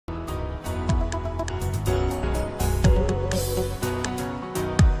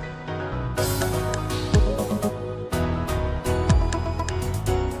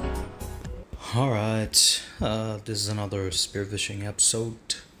Alright, this is another spearfishing episode.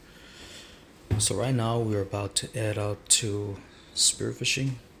 So right now we're about to head out to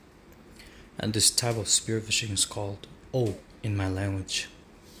spearfishing, and this type of spearfishing is called O in my language.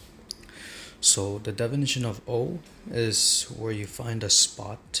 So the definition of O is where you find a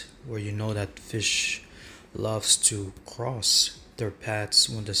spot where you know that fish loves to cross their paths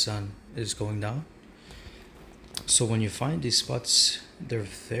when the sun is going down. So when you find these spots, they're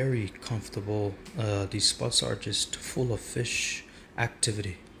very comfortable. These spots are just full of fish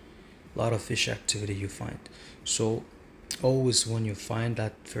activity, a lot of fish activity you find. So always when you find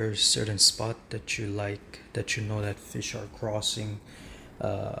that very certain spot that you like, that you know that fish are crossing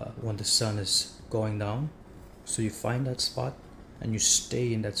when the sun is going down, so you find that spot and you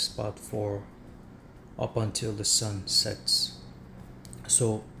stay in that spot for up until the sun sets.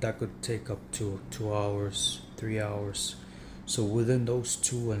 So that could take up to 2 hours, 3 hours. So within those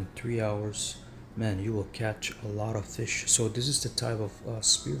 2 and 3 hours, man, you will catch a lot of fish. So this is the type of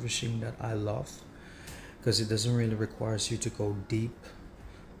spearfishing that I love, because it doesn't really require you to go deep,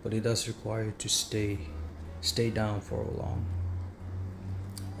 but it does require you to stay down for long,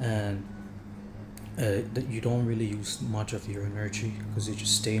 and you don't really use much of your energy because you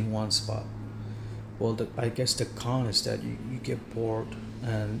just stay in one spot. Well, I guess the con is that you get bored,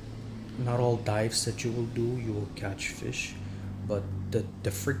 and not all dives that you will do you will catch fish, but the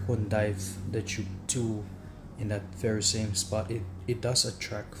frequent dive that you do in that very same spot, it does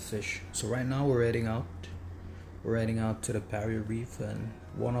attract fish. So right now we're heading out to the barrier reef, and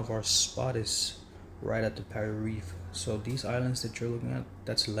one of our spot is right at the barrier reef. So these islands that you're looking at,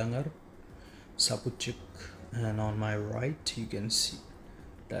 that's Langar, Sapuchik, and on my right you can see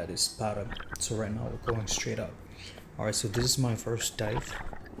that is Param. So right now we're going straight up. Alright, so this is my first dive.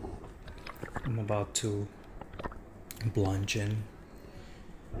 I'm about to plunge in,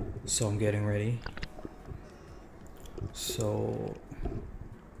 so I'm getting ready. So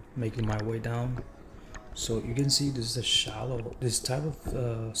making my way down. So you can see this is a shallow. This type of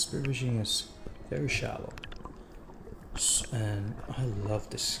spearfishing is very shallow, and I love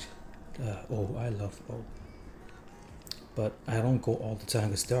this. I love O. But I don't go all the time,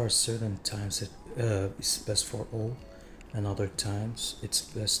 because there are certain times that it's best for O, and other times it's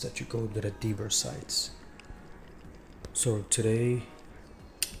best that you go to the deeper sites. So today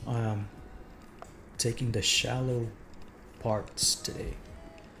I'm taking the shallow parts today.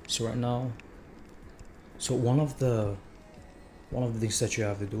 So right now, so one of the things that you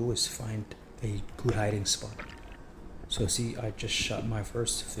have to do is find a good hiding spot. So see, I just shot my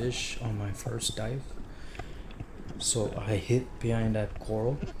first fish on my first dive. So I hit behind that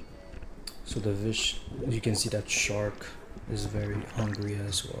coral. So the fish, you can see that shark is very hungry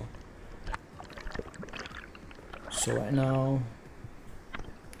as well. So right now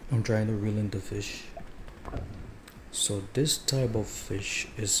I'm trying to reel in the fish. So this type of fish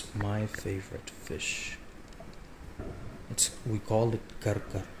is my favorite fish. We call it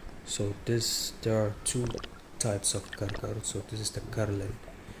karkar. So there are two types of karkar. So this is the karlay.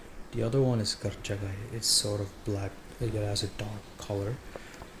 The other one is Kertakai. It's sort of black. It has a dark color.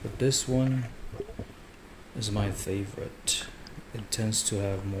 But this one is my favorite. It tends to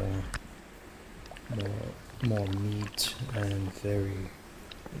have more meat, and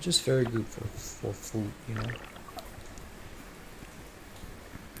just very good for food, you know.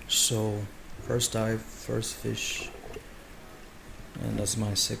 So first dive, first fish, and that's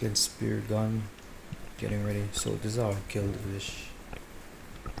my second spear gun. Getting ready. So this is how I kill the fish.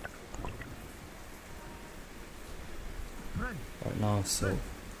 Right now, so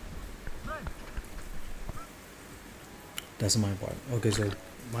that's my partner. Okay, so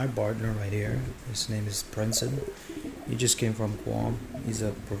my partner right here, his name is Princeton. He just came from Guam. He's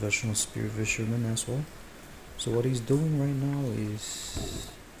a professional spear fisherman as well. So what he's doing right now is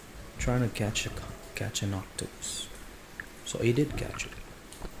trying to catch an octopus. So he did catch it.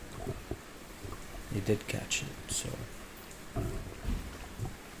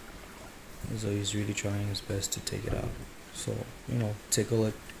 So he's really trying his best to take it out. So, you know, tickle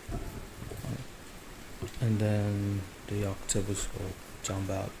it, and then the octopus will jump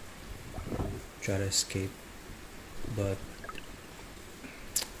out, try to escape, but,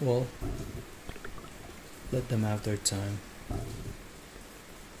 well, let them have their time.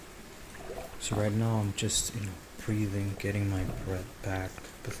 So right now I'm just, breathing, getting my breath back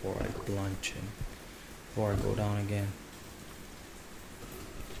before I plunge in, before I go down again.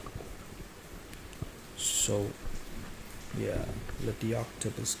 So yeah, let the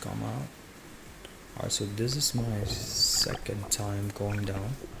octopus come out. Alright, so this is my second time going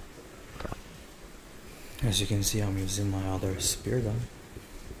down. As you can see, I'm using my other spear gun.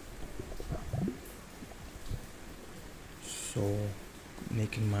 So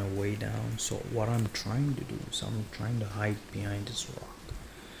making my way down. So what I'm trying to do is I'm trying to hide behind this rock,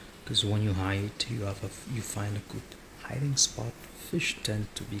 because when you hide you find a good hiding spot. Fish tend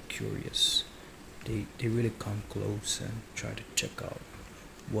to be curious. They really come close and try to check out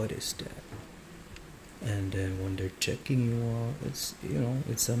what is that. And then when they're checking you out,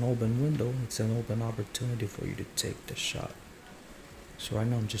 it's an open window, it's an open opportunity for you to take the shot. So right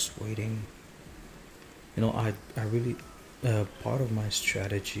now I'm just waiting. I really, part of my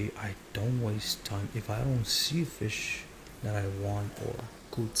strategy, I don't waste time. If I don't see fish that I want, or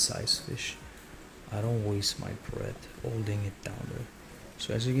good sized fish, I don't waste my breath holding it down there.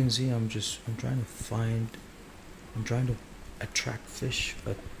 So as you can see, I'm trying to attract fish,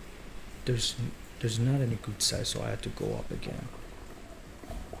 but there's not any good size, so I had to go up again.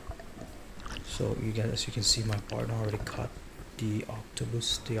 So as you can see, my partner already caught the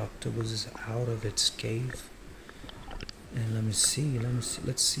octopus. The octopus is out of its cave, and let's see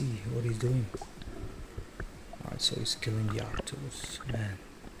what he's doing. Alright, so he's killing the octopus. Man,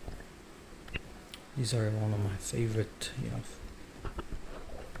 these are one of my favorite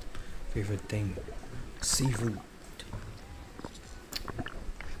thing, seafood.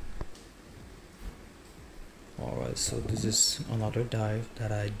 Alright, so this is another dive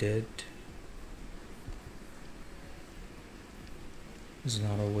that I did. There's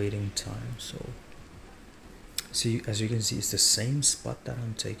another waiting time. So see, as you can see, it's the same spot that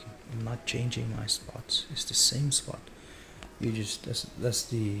I'm taking. I'm not changing my spots. It's the same spot. You just that's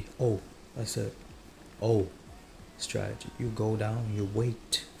the O strategy. You go down, you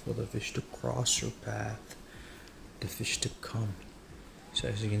wait for the fish to cross your path, the fish to come. So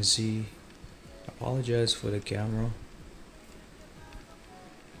as you can see, apologize for the camera.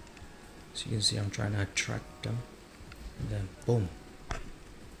 As you can see, I'm trying to attract them, and then boom.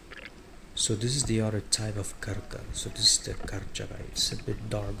 So this is the other type of karka. So this is the Kertakai. It's a bit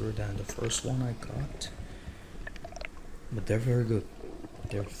darker than the first one I caught, but they're very good.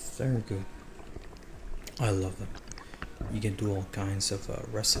 They're very good. I love them. You can do all kinds of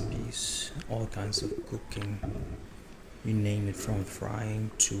recipes, all kinds of cooking. You name it, from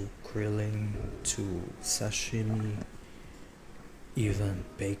frying to grilling to sashimi, even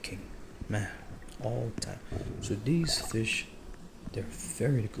baking. Man, all time. So these fish, they're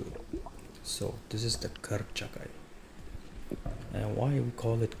very good. So this is the Kertakai. And why we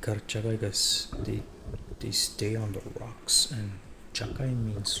call it Kertakai? Because they stay on the rocks, and chakai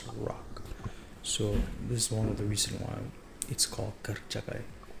means rock. So this is one of the reasons why it's called Kertakai.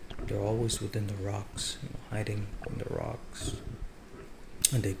 They're always within the rocks, hiding in the rocks,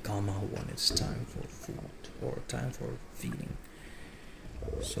 and they come out when it's time for food or time for feeding.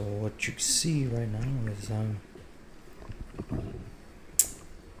 So what you see right now is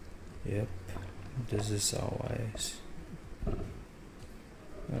yep, this is how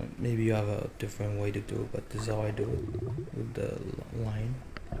maybe you have a different way to do it, but this is how I do it, with the line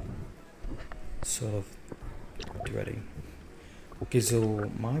sort of threading. Okay,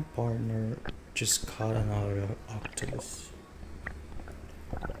 so my partner just caught another octopus.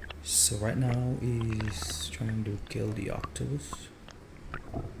 So right now he's trying to kill the octopus.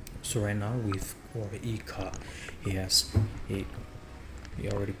 So right now he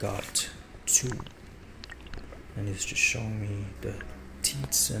already got 2, and he's just showing me the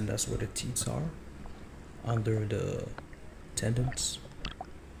teats, and that's where the teats are, under the tendons.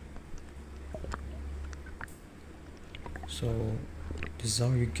 So this is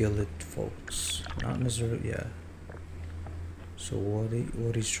how you kill it, folks. Not necessarily, yeah. So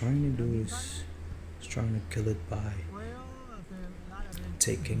what he's trying to do is he's trying to kill it by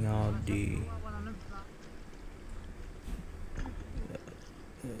taking out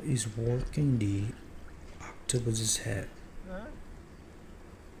he's working the octopus's head.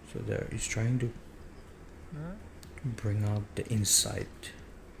 So there, he's trying to bring out the inside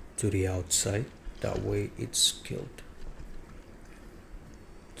to the outside. That way it's killed.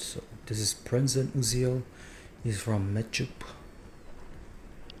 So this is President Uziel. He's from Mechup.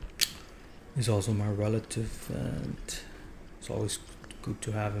 He's also my relative, and it's always good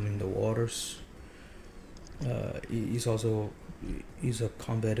to have him in the waters. He's a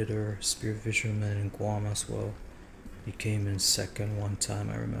competitor spear fisherman in Guam as well. He came in second one time,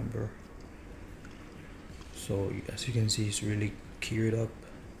 I remember. So as you can see, he's really geared up,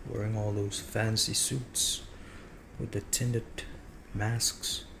 wearing all those fancy suits with the tinted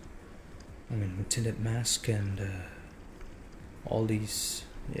masks. Tinted mask and all these,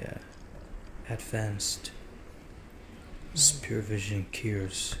 yeah, advanced spearfishing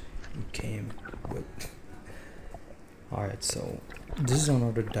gears he came with. Alright, so this is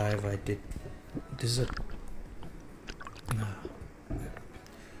another dive I did. This is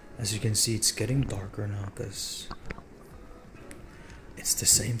As you can see, it's getting darker now because it's the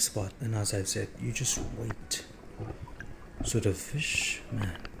same spot, and as I said, you just wait. So the fish,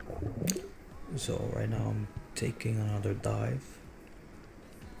 man. So right now I'm taking another dive.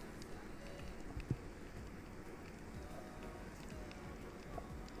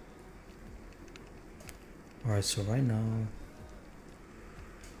 Alright, so right now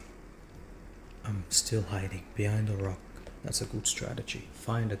I'm still hiding behind a rock. That's a good strategy.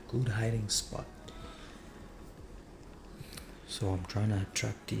 Find a good hiding spot. So I'm trying to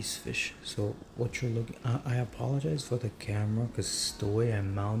attract these fish. So what you're looking, I apologize for the camera because the way I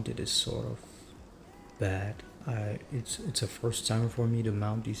mount it is sort of bad. It's a first time for me to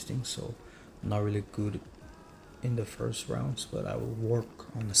mount these things, so I'm not really good in the first rounds, but I will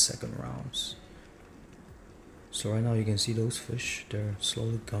work on the second rounds. So right now you can see those fish, they're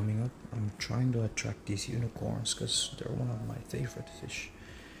slowly coming up. I'm trying to attract these unicorns because they're one of my favorite fish.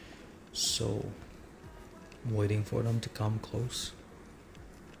 So I'm waiting for them to come close.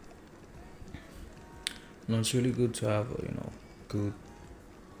 And it's really good to have a, good,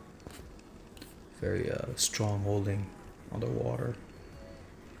 very strong holding underwater.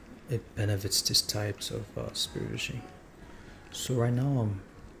 It benefits these types of spearfishing. So right now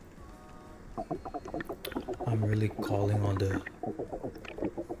I'm really calling on the,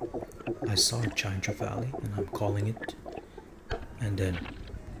 I saw a giant trevally and I'm calling it and then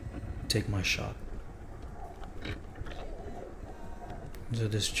take my shot. So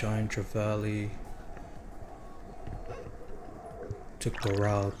this giant trevally took the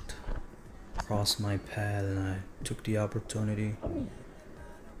route across my pad and I took the opportunity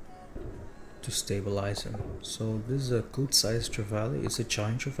to stabilize him. So this is a good sized trevally. It's a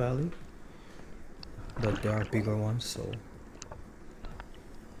giant trevally, but there are bigger ones, so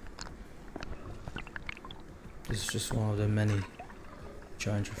this is just one of the many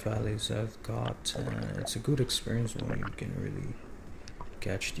giant trevallies I've got, and it's a good experience when you can really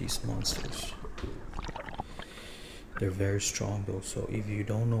catch these monsters. They're very strong though, so if you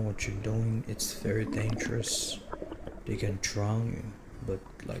don't know what you're doing, it's very dangerous. They can drown you, but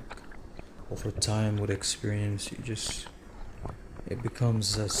like over time with experience, it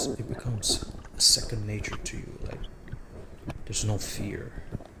becomes a second nature to you. Like there's no fear.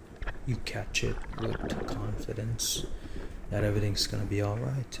 You catch it with confidence that everything's gonna be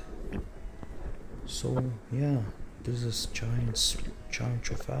alright. So yeah, this is giant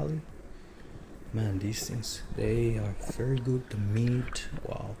trevally. Man, these things, they are very good. The meat,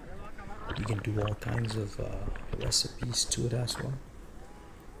 wow, you can do all kinds of recipes to it as well.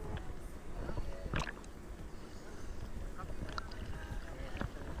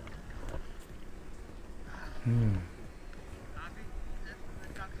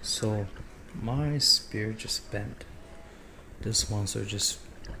 So my spear just bent. This monster just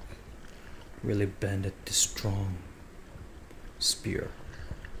really bended this strong spear,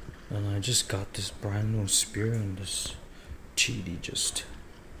 and I just got this brand new spear, and this cheaty just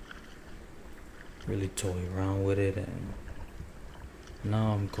really toy around with it, and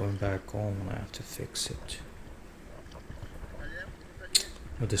now I'm going back home and I have to fix it.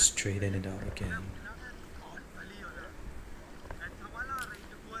 I'll just straighten it out again.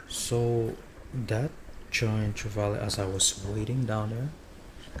 So that giant trevally, as I was waiting down there,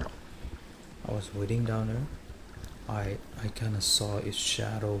 I kind of saw its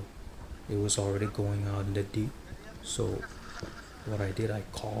shadow. It was already going out in the deep. So what I did, I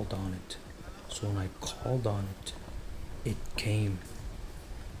called on it. So when I called on it, it came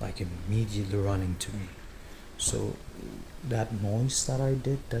like immediately running to me. So that noise that I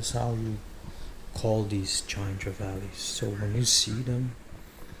did, that's how you call these giant trevallies. So when you see them,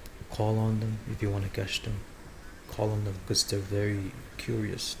 call on them. If you want to catch them, call on them, because they're very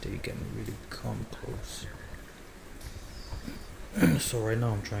curious. They can really come close. So right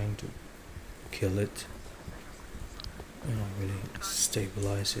now I'm trying to kill it, really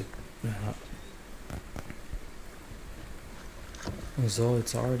stabilize it. So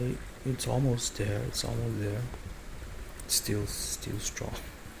it's almost there. It's still strong.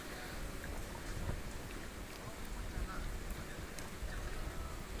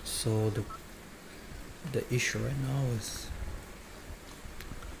 So the issue right now is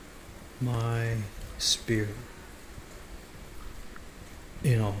my spear.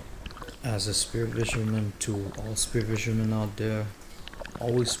 As a spear fisherman, to all spear fishermen out there,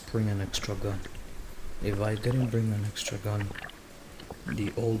 always bring an extra gun. If I didn't bring an extra gun,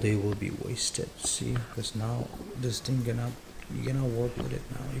 the whole day will be wasted. See, because now this thing you cannot work with it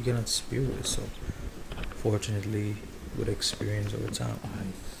now. You cannot spear with it. So fortunately, with experience over time,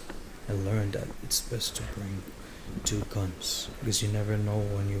 I learned that it's best to bring two guns because you never know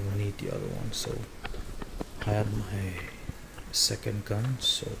when you will need the other one. So I had my second gun,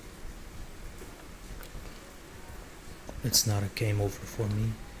 so it's not a game over for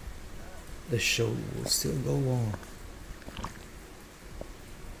me. The show will still go on.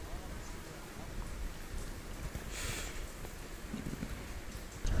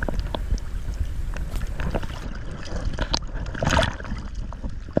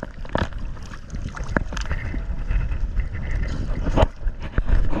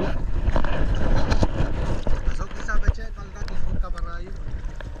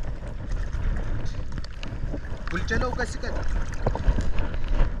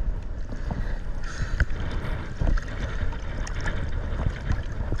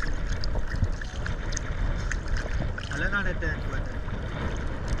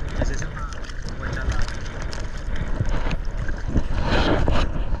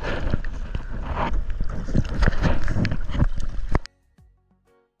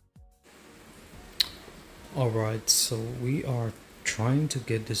 Alright, so we are trying to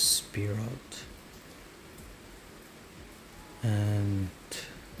get this spear out, and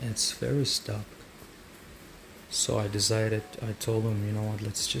it's very stuck. So I told him, you know what,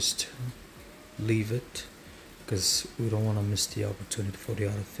 let's just leave it because we don't want to miss the opportunity for the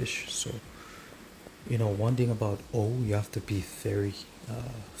other fish. So, you know, one thing about you have to be very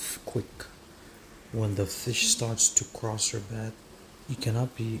quick. When the fish starts to cross your bed, you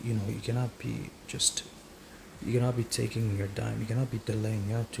cannot be taking your time, you cannot be delaying,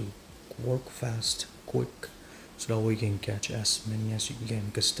 you have to work fast, quick, so that way you can catch as many as you can,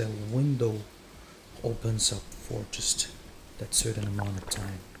 because the window opens up for just that certain amount of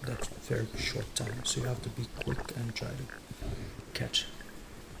time, that very short time, so you have to be quick and try to catch.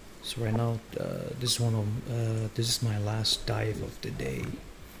 So right now, this is my last dive of the day.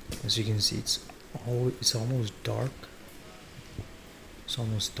 As you can see, it's almost dark. It's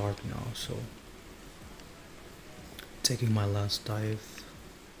almost dark now, so taking my last dive.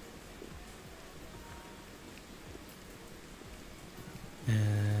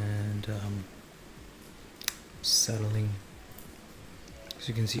 And settling. So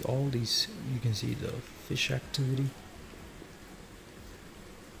you can see all these, you can see the fish activity,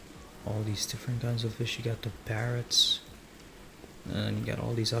 all these different kinds of fish. You got the parrots, and you got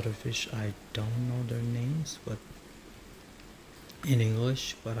all these other fish. I don't know their names, but in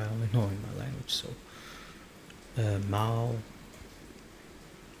English, but I only know in my language. So Mao,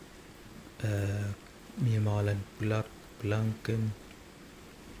 Miamalen, Bulak, Blanken,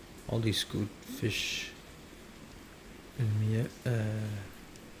 all these good fish.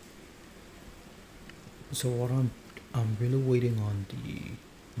 So what I'm really waiting on the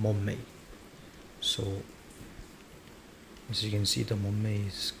Pohnpei. So as you can see, the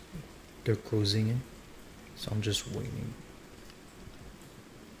Pohnpeis, they're cruising in. So I'm just waiting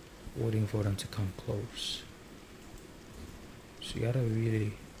for them to come close. So you gotta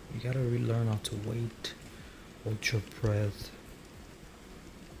really learn how to wait, hold your breath.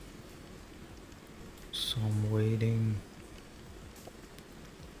 So I'm waiting,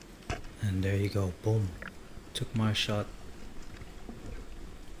 and there you go, boom, took my shot.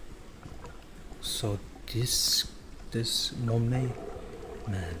 So this Pohnpei,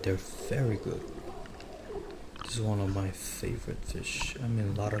 man, they're very good. This is one of my favorite fish. I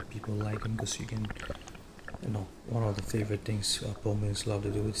mean, a lot of people like them because you can, one of the favorite things Pohnpeis love to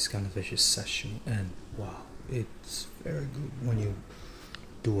do with this kind of fish is sashimi, and wow, it's very good when you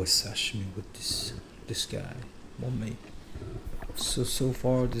do a sashimi with this guy, Pohnpei. So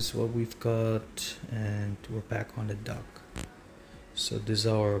far this is what we've got, and we're back on the dock. So this is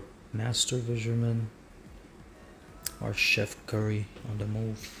our master fisherman, our chef curry on the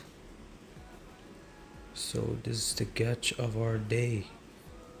move. So this is the catch of our day,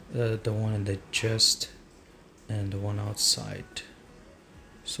 the one in the chest and the one outside.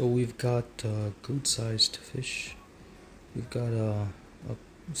 So we've got good sized fish. We've got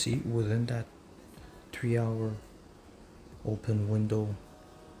see, within that 3-hour open window,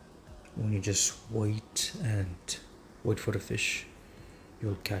 when you just wait for the fish,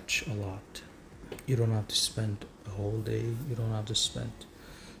 you'll catch a lot. You don't have to spend a whole day, you don't have to spend.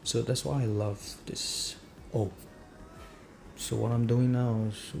 So that's why I love this. So what I'm doing now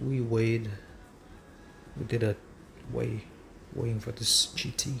is we did a weighing for this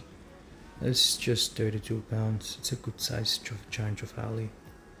GT. It's just 32 pounds. It's a good size giant trevally.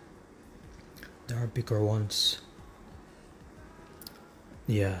 There are bigger ones.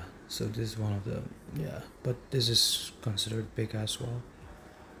 Yeah, so this is one of the, but this is considered big as well.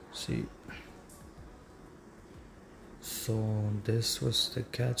 See, so this was the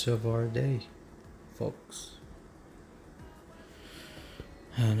catch of our day, folks.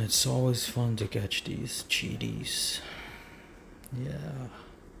 And it's always fun to catch these cheaties. Yeah.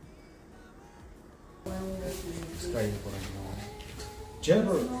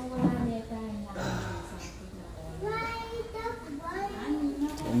 Jabber.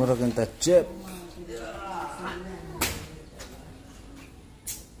 Umaragan ta chip.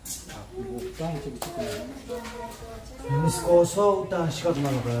 Miskoso ta shikat na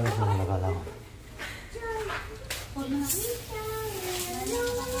nagalaw.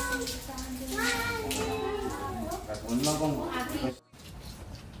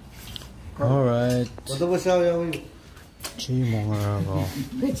 All right. Chimongarago.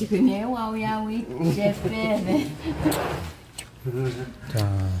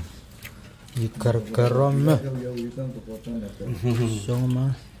 Ikarkaram. Soma.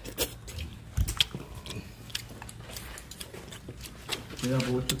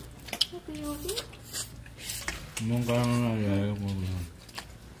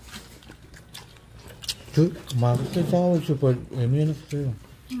 Market hours super immune.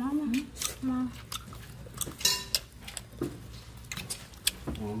 Mama.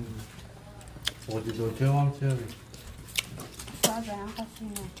 어디서 제왕체를 맞아요,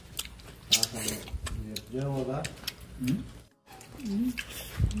 하시네. 제왕가?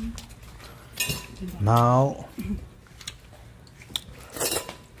 Now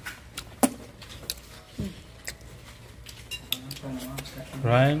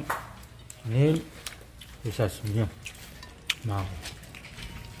Ryan, Neil, is a now.